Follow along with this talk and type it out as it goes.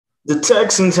The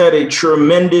Texans had a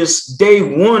tremendous day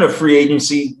one of free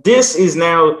agency. This is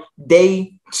now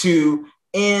day two,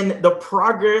 and the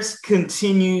progress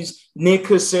continues. Nick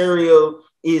Caserio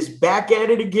is back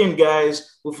at it again,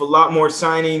 guys, with a lot more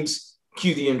signings.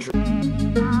 Cue the intro.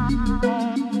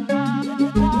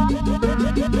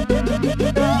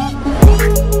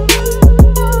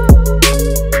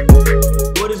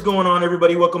 What is going on,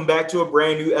 everybody? Welcome back to a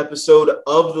brand new episode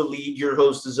of The Lead. Your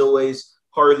host, as always,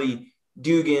 Harley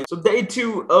Dugan. So day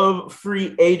two of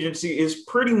free agency is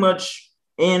pretty much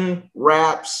in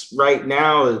wraps right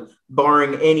now,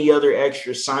 barring any other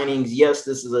extra signings. Yes,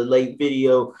 this is a late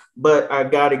video, but I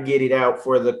got to get it out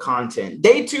for the content.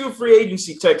 Day two of free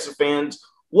agency, Texas fans.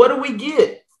 What do we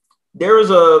get?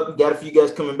 Got a few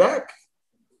guys coming back.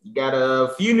 Got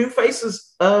a few new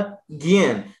faces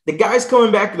again. The guys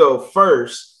coming back, though,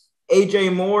 first,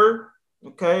 AJ Moore.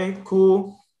 Okay,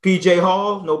 cool. PJ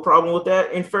Hall, no problem with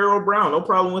that. And Pharaoh Brown, no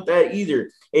problem with that either.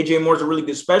 AJ Moore's a really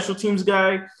good special teams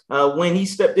guy. When he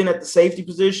stepped in at the safety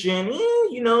position,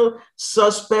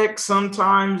 suspect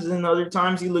sometimes, and other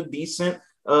times he looked decent.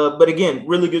 But again,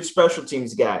 really good special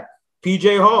teams guy.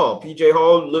 PJ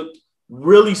Hall looked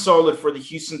really solid for the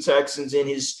Houston Texans in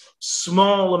his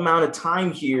small amount of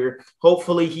time here.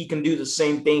 Hopefully he can do the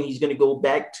same thing. He's going to go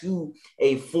back to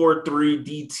a 4-3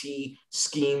 DT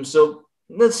scheme. So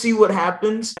let's see what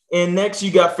happens. And next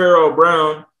you got Pharaoh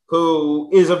Brown, who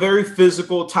is a very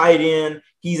physical tight end.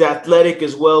 He's athletic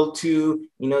as well, too.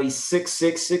 He's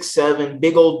 6'6", 6'7",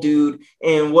 big old dude.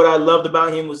 And what I loved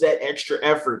about him was that extra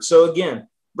effort. So again,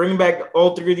 bringing back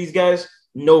all three of these guys,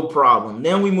 no problem.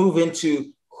 Then we move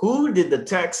into who did the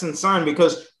Texans sign?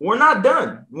 Because we're not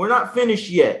done. We're not finished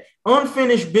yet.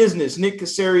 Unfinished business Nick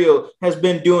Caserio has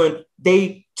been doing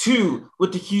day two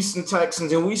with the Houston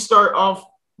Texans. And we start off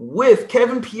with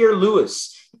Kevin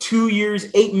Pierre-Louis, 2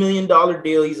 years, $8 million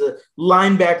deal. He's a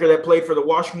linebacker that played for the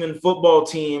Washington football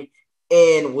team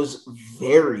and was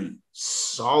very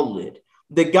solid.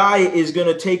 The guy is going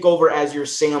to take over as your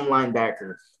Sam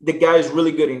linebacker. The guy is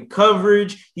really good in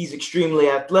coverage. He's extremely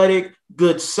athletic,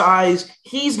 good size.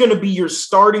 He's going to be your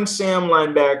starting Sam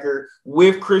linebacker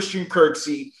with Christian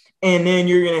Kirksey. And then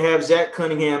you're going to have Zach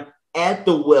Cunningham at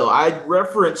the well. I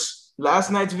referenced last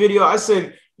night's video. I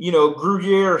said,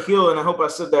 Gruyere Hill, and I hope I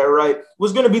said that right,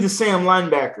 was going to be the Sam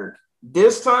linebacker.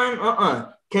 This time,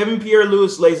 Kevin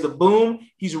Pierre-Louis lays the boom.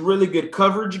 He's a really good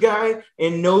coverage guy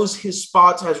and knows his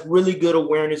spots, has really good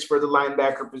awareness for the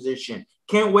linebacker position.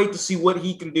 Can't wait to see what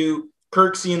he can do.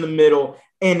 Kirksey in the middle,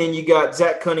 and then you got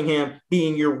Zach Cunningham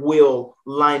being your will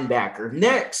linebacker.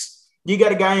 Next, you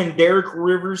got a guy in Derek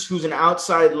Rivers who's an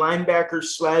outside linebacker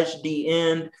 / D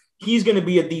end. He's going to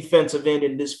be a defensive end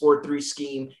in this 4-3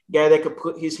 scheme, guy that could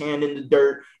put his hand in the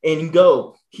dirt and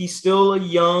go. He's still a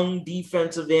young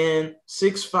defensive end,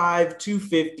 6'5",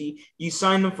 250. You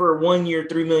signed him for a 1 year,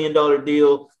 $3 million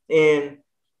deal. And,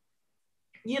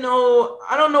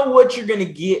 I don't know what you're going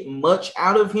to get much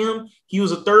out of him. He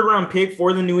was a third-round pick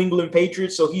for the New England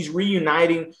Patriots, so he's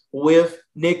reuniting with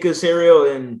Nick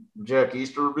Caserio and Jack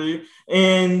Easterby.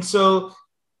 And so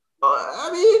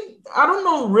I don't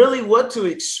know really what to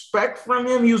expect from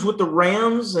him. He was with the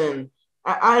Rams, and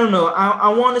I don't know. I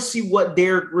want to see what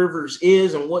Derek Rivers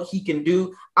is and what he can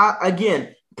do.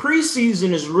 Again,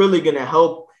 preseason is really going to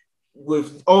help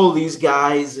with all these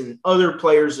guys and other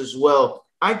players as well.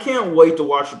 I can't wait to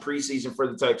watch the preseason for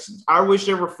the Texans. I wish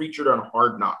they were featured on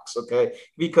Hard Knocks, okay?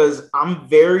 Because I'm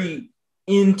very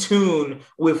in tune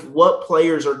with what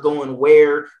players are going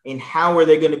where and how are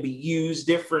they going to be used,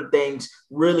 different things,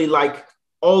 really like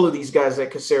all of these guys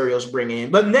that Caserio's bringing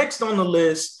in. But next on the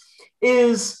list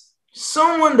is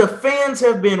someone the fans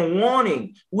have been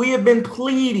wanting. We have been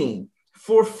pleading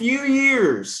for a few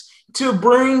years to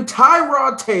bring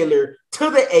Tyrod Taylor to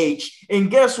the H.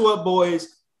 And guess what, boys?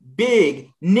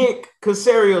 Big Nick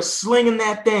Caserio slinging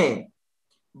that thing.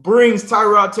 Brings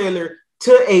Tyrod Taylor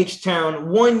to H-Town,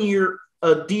 1 year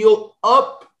a deal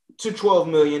up to $12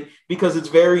 million because it's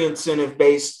very incentive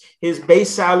based. His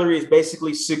base salary is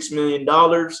basically $6 million.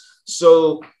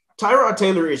 So Tyrod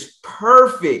Taylor is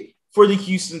perfect for the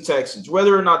Houston Texans,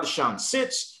 whether or not Deshaun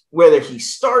sits, whether he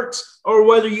starts, or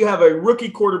whether you have a rookie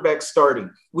quarterback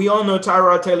starting. We all know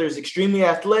Tyrod Taylor is extremely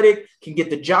athletic, can get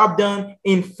the job done,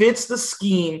 and fits the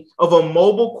scheme of a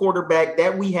mobile quarterback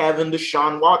that we have in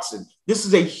Deshaun Watson. This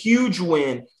is a huge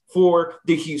win for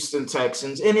the Houston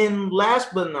Texans. And then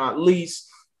last but not least,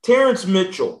 Terrence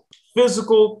Mitchell,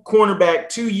 physical cornerback,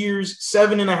 2 years,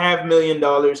 $7.5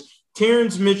 million.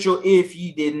 Terrence Mitchell, if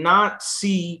you did not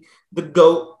see the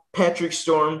GOAT Patrick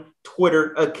Storm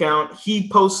Twitter account, he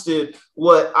posted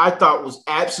what I thought was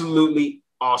absolutely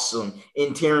awesome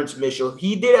in Terrence Mitchell.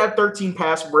 He did have 13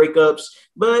 pass breakups,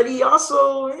 but he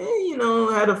also,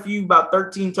 had a few, about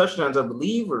 13 touchdowns, I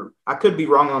believe, or I could be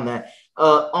wrong on that,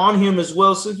 on him as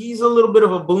well. So he's a little bit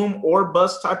of a boom or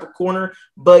bust type of corner,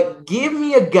 but give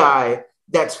me a guy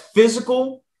that's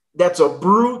physical, that's a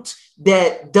brute,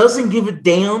 that doesn't give a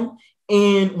damn,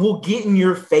 and will get in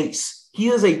your face. He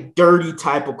is a dirty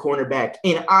type of cornerback,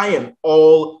 and I am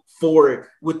all for it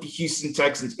with the Houston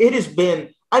Texans. It has been,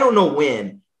 I don't know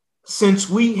when, since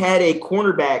we had a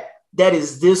cornerback that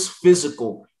is this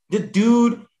physical. The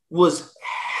dude was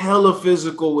hella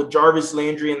physical with Jarvis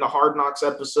Landry in the Hard Knocks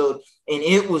episode, and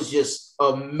it was just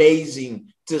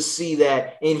amazing to see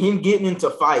that and him getting into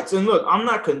fights. And look, I'm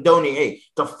not condoning,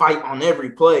 to fight on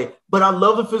every play, but I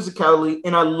love the physicality,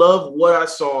 and I love what I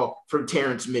saw from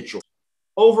Terrence Mitchell.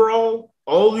 Overall,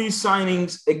 all these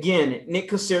signings, again, Nick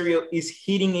Caserio is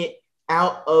hitting it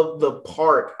out of the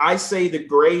park. I say the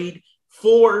grade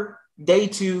for day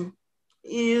 2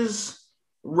 is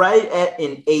right at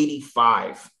an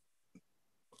 85.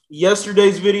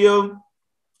 Yesterday's video,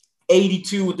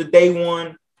 82 with the day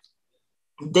 1.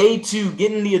 Day 2,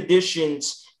 getting the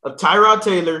additions of Tyrod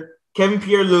Taylor, Kevin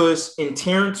Pierre-Louis, and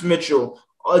Terrence Mitchell.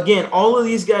 Again, all of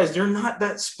these guys, they're not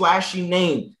that splashy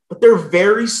name, but they're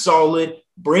very solid.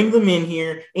 Bring them in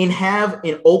here and have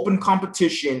an open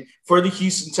competition for the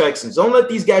Houston Texans. Don't let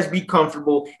these guys be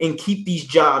comfortable and keep these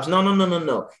jobs.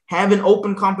 No. Have an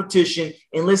open competition,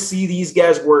 and let's see these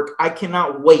guys work. I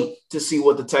cannot wait to see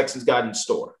what the Texans got in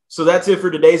store. So that's it for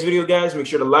today's video, guys. Make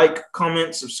sure to like,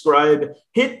 comment, subscribe,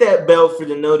 hit that bell for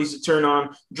the notice to turn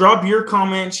on. Drop your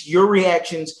comments, your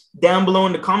reactions down below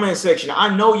in the comment section.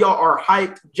 I know y'all are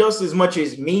hyped just as much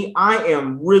as me. I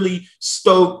am really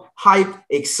stoked, hyped,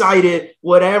 excited,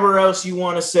 whatever else you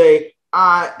want to say.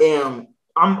 I'm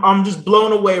just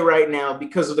blown away right now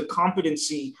because of the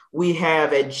competency we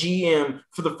have at GM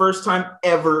for the first time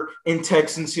ever in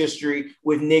Texans history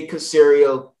with Nick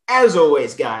Caserio. As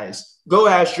always, guys, go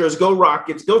Astros, go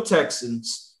Rockets, go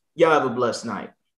Texans. Y'all have a blessed night.